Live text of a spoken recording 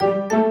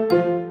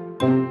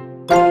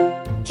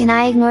Can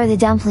I ignore the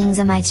dumplings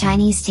in my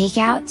Chinese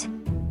takeout?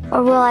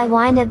 Or will I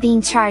wind up being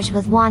charged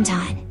with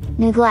wanton,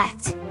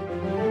 neglect,